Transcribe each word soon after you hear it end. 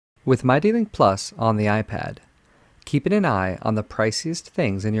With mydlink Plus on the iPad, keeping an eye on the priciest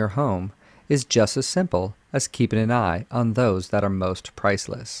things in your home is just as simple as keeping an eye on those that are most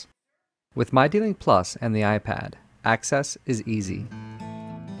priceless. With mydlink Plus and the iPad, access is easy.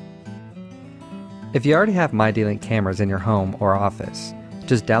 If you already have mydlink cameras in your home or office,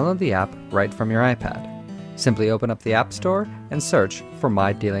 just download the app right from your iPad. Simply open up the App Store and search for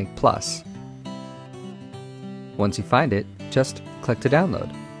mydlink Plus. Once you find it, just click to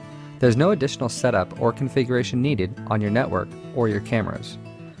download. There's no additional setup or configuration needed on your network or your cameras.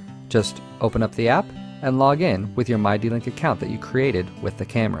 Just open up the app and log in with your mydlink account that you created with the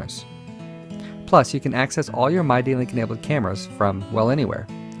cameras. Plus, you can access all your mydlink-enabled cameras from, well, anywhere,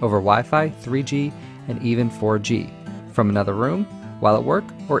 over Wi-Fi, 3G, and even 4G, from another room, while at work,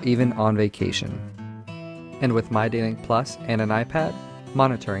 or even on vacation. And with mydlink Plus and an iPad,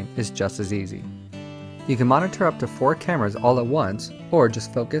 monitoring is just as easy. You can monitor up to 4 cameras all at once, or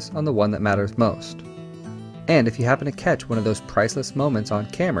just focus on the one that matters most. And if you happen to catch one of those priceless moments on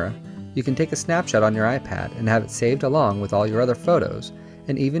camera, you can take a snapshot on your iPad and have it saved along with all your other photos,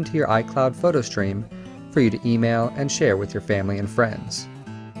 and even to your iCloud photo stream for you to email and share with your family and friends.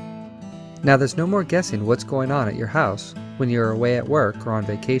 Now there's no more guessing what's going on at your house when you're away at work or on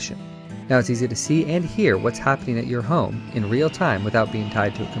vacation. Now it's easy to see and hear what's happening at your home in real time without being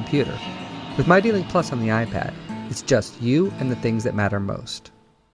tied to a computer. With mydlink Plus on the iPad, it's just you and the things that matter most.